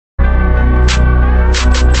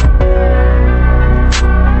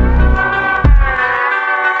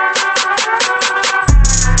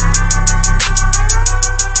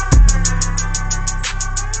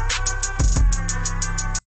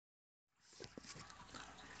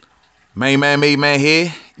Main man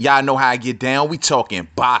here. Y'all know how I get down. We talking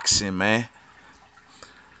boxing, man.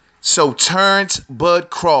 So Terence Bud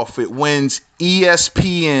Crawford wins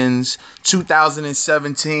ESPN's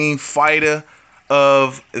 2017 Fighter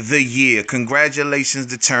of the Year. Congratulations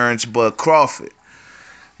to Terence Bud Crawford.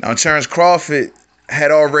 Now, Terence Crawford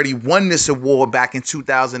had already won this award back in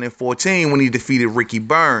 2014 when he defeated Ricky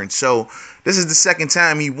Burns. So this is the second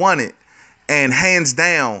time he won it. And hands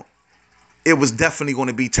down, it was definitely going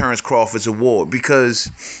to be Terence Crawford's award because,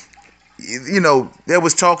 there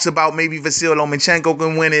was talks about maybe Vasyl Lomachenko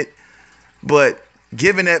can win it. But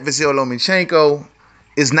given that Vasyl Lomachenko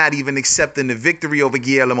is not even accepting the victory over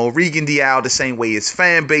Guillermo Rigondeaux the same way his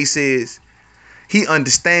fan base is, he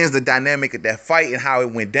understands the dynamic of that fight and how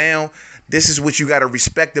it went down. This is what you got to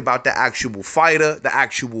respect about the actual fighter, the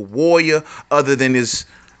actual warrior, other than his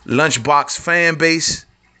lunchbox fan base.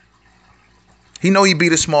 He know he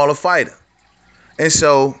beat a smaller fighter.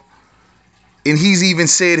 And he's even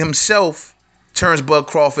said himself, Terence Bud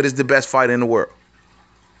Crawford is the best fighter in the world.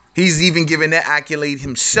 He's even given that accolade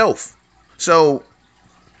himself. So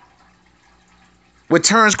what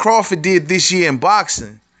Terence Crawford did this year in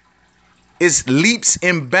boxing is leaps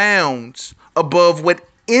and bounds above what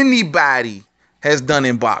anybody has done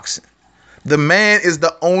in boxing. The man is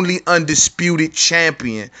the only undisputed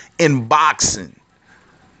champion in boxing.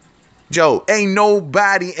 Joe, ain't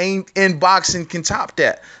nobody in boxing can top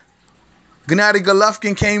that. Gennady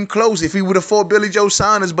Golovkin came close if he would have fought Billy Joe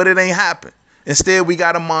Saunders, but it ain't happened. Instead, we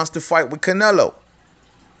got a monster fight with Canelo.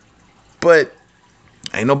 But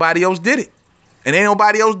ain't nobody else did it. And ain't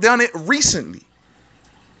nobody else done it recently.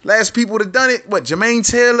 Last people that done it, Jermaine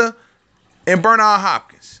Taylor and Bernard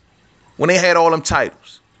Hopkins, when they had all them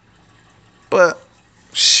titles. But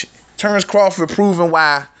Terence Crawford proving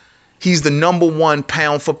why he's the #1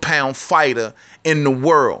 pound-for-pound fighter in the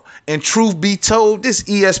world. And truth be told, this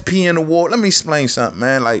ESPN award, let me explain something,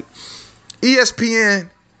 man. Like, ESPN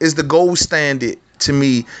is the gold standard to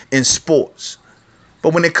me in sports.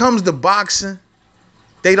 But when it comes to boxing,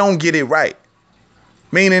 they don't get it right.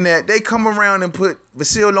 Meaning that they come around and put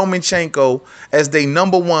Vasyl Lomachenko as their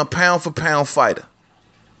 #1 pound-for-pound fighter.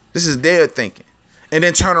 This is their thinking. And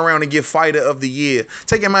then turn around and give Fighter of the Year.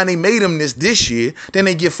 Take in mind they made him this year. Then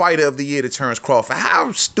they give Fighter of the Year to Terence Crawford.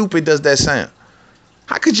 How stupid does that sound?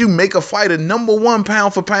 How could you make a fighter #1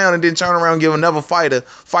 pound-for-pound and then turn around and give another fighter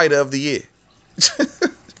Fighter of the Year?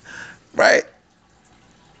 Right?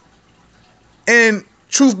 And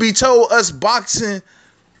truth be told, us boxing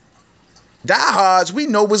diehards, we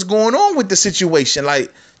know what's going on with the situation.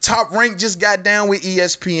 Like, Top Rank just got down with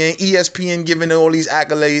ESPN. ESPN giving all these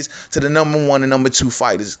accolades to the #1 and #2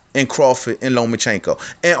 fighters in Crawford and Lomachenko.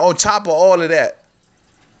 And on top of all of that,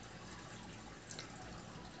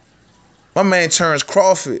 my man Terence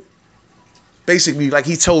Crawford, basically, like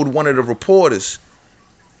he told one of the reporters,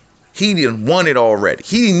 he didn't won it already.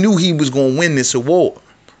 He knew he was gonna win this award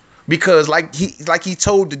because, like he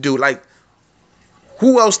told the dude, like,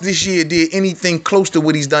 who else this year did anything close to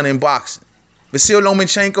what he's done in boxing? Vasyl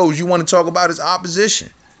Lomachenko, you want to talk about his opposition.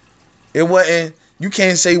 It wasn't, you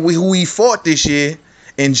can't say who he fought this year,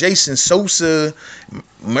 and Jason Sosa,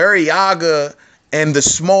 Mariaga, and the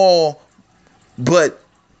small but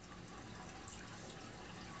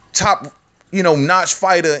top, notch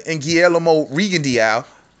fighter in Guillermo Rigondeaux.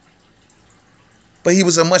 But he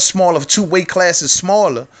was a much smaller, 2 weight classes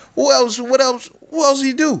smaller. Who else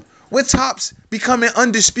he do? With Tops becoming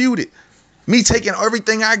undisputed. Me taking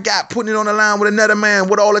everything I got, putting it on the line with another man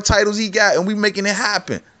with all the titles he got, and we making it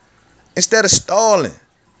happen. Instead of stalling.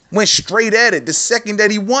 Went straight at it the second that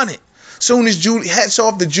he won it. Soon as hats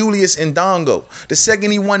off to Julius Ndongo. The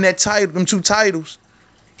second he won that title, them 2 titles,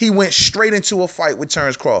 he went straight into a fight with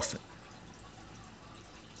Terence Crawford.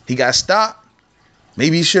 He got stopped.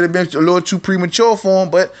 Maybe he should have been a little too premature for him,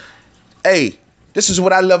 but hey, this is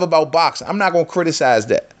what I love about boxing. I'm not going to criticize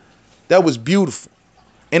that. That was beautiful.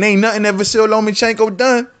 And ain't nothing that Vasyl Lomachenko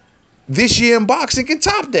done this year in boxing can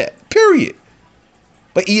top that, period.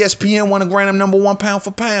 But ESPN want to grant him #1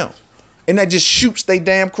 pound-for-pound. And that just shoots their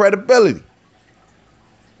damn credibility.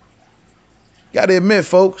 Got to admit,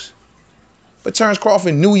 folks. But Terence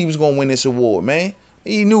Crawford knew he was going to win this award, man.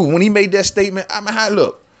 He knew when he made that statement. I mean,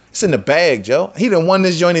 look, it's in the bag, Joe. He done won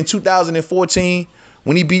this joint in 2014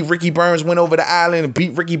 when he beat Ricky Burns, went over the island and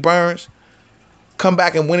beat Ricky Burns. Come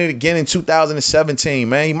back and win it again in 2017,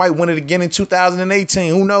 man. He might win it again in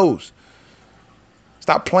 2018. Who knows?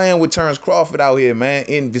 Stop playing with Terence Crawford out here, man.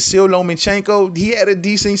 And Vasyl Lomachenko, he had a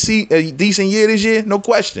decent year this year, no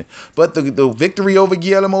question. But the victory over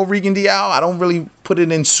Guillermo Rigondeaux, I don't really put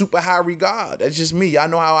it in super high regard. That's just me. I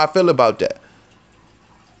know how I feel about that.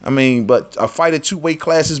 I mean, but a fighter 2 weight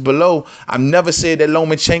classes below, I've never said that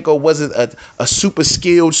Lomachenko wasn't a super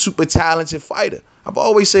skilled, super talented fighter. I've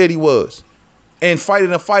always said he was. And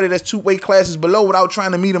fighting a fighter that's 2 weight classes below without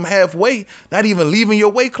trying to meet him halfway, not even leaving your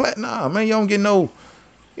weight class. Nah, man, you don't get no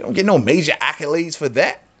major accolades for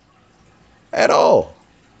that at all.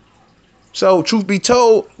 So, truth be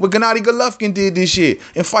told, what Gennady Golovkin did this year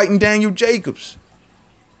in fighting Daniel Jacobs.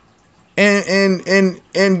 And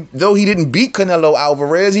though he didn't beat Canelo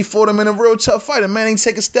Alvarez, he fought him in a real tough fight. The man ain't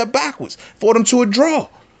take a step backwards. Fought him to a draw.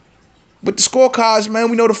 But the scorecards, man,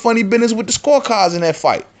 we know the funny business with the scorecards in that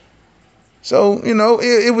fight. So, you know,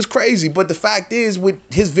 it was crazy. But the fact is, with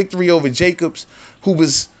his victory over Jacobs, who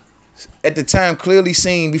was at the time clearly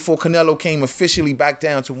seen before Canelo came officially back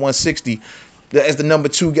down to 160 as the number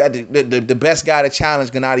 2 guy, the best guy to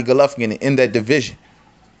challenge Gennady Golovkin in that division.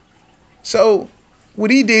 So what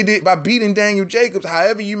he did by beating Daniel Jacobs,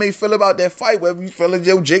 however you may feel about that fight, whether you feel like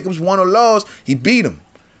Jacobs won or lost, he beat him.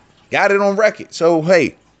 Got it on record. So,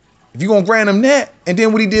 hey, if you're going to grant him that, and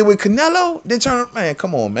then what he did with Canelo, then man,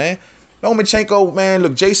 come on, man. Lomachenko, man,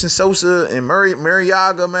 look, Jason Sosa and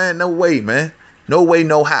Mariaga, man, no way, man. No way,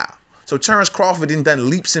 no how. So Terence Crawford done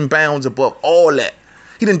leaps and bounds above all that.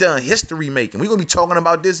 He done history making. We're going to be talking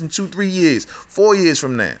about this in 2-3 years, 4 years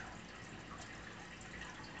from now.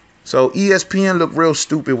 So ESPN look real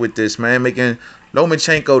stupid with this, man, making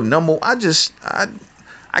Lomachenko number.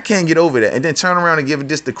 I can't get over that. And then turn around and give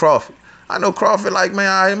this to Crawford. I know Crawford like, man,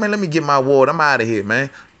 all right, man, let me get my award. I'm out of here,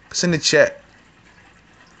 man. Send the check.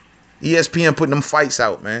 ESPN putting them fights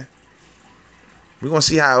out, man. We're going to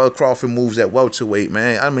see how Crawford moves at welterweight,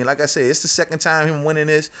 man. I mean, like I said, it's the second time him winning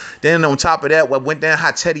this. Then on top of that, what went down,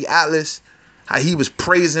 how Teddy Atlas, how he was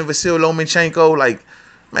praising Vasyl Lomachenko. Like,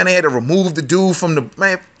 man, they had to remove the dude from the,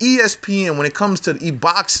 man, ESPN when it comes to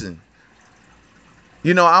e-boxing.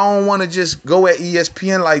 You know, I don't want to just go at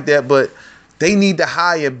ESPN like that, but they need to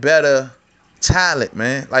hire better talent,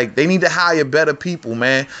 man. Like, they need to hire better people,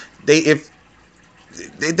 man. They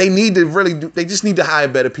need to really do, they just need to hire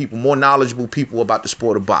better people, more knowledgeable people about the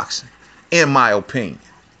sport of boxing, in my opinion.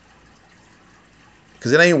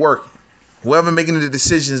 Because it ain't working. Whoever making the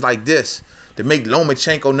decisions like this to make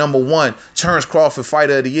Lomachenko number 1, Terence Crawford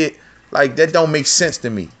fighter of the year, like, that don't make sense to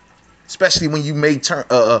me. Especially when you made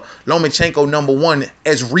Lomachenko number 1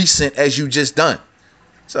 as recent as you just done.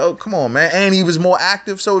 So, come on, man. And he was more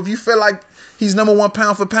active. So, if you feel like he's number 1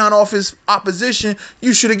 pound for pound off his opposition,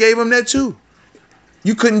 you should have gave him that too.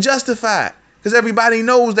 You couldn't justify it. Because everybody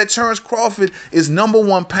knows that Terence Crawford is number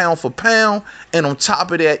 1 pound for pound. And on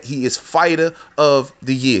top of that, he is fighter of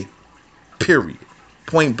the year. Period.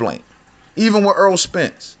 Point blank. Even with Earl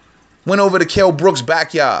Spence. Went over to Kell Brook's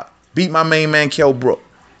backyard. Beat my main man, Kell Brook.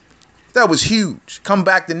 That was huge. Come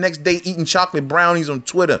back the next day eating chocolate brownies on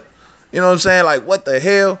Twitter. You know what I'm saying? Like, what the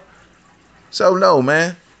hell? So, no,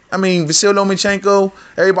 man. I mean, Vasyl Lomachenko,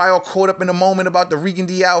 everybody all caught up in the moment about the Regan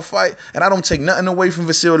Diao fight. And I don't take nothing away from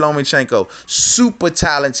Vasyl Lomachenko. Super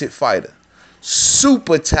talented fighter.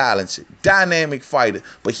 Super talented. Dynamic fighter.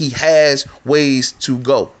 But he has ways to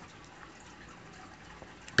go.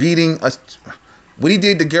 What he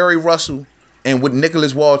did to Gary Russell and with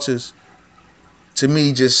Nicholas Walters, to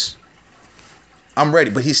me, just, I'm ready.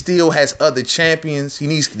 But he still has other champions. He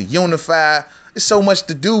needs to unify. There's so much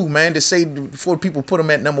to do, man, to say before people put him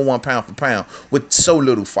at number 1 pound for pound with so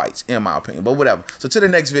little fights, in my opinion. But whatever. So to the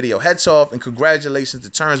next video. Hats off and congratulations to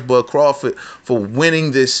Terence Crawford for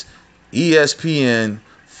winning this ESPN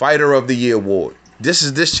Fighter of the Year award. This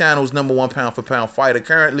is this channel's number 1 pound for pound fighter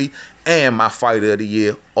currently and my fighter of the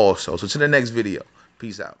year also. So to the next video.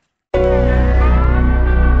 Peace out.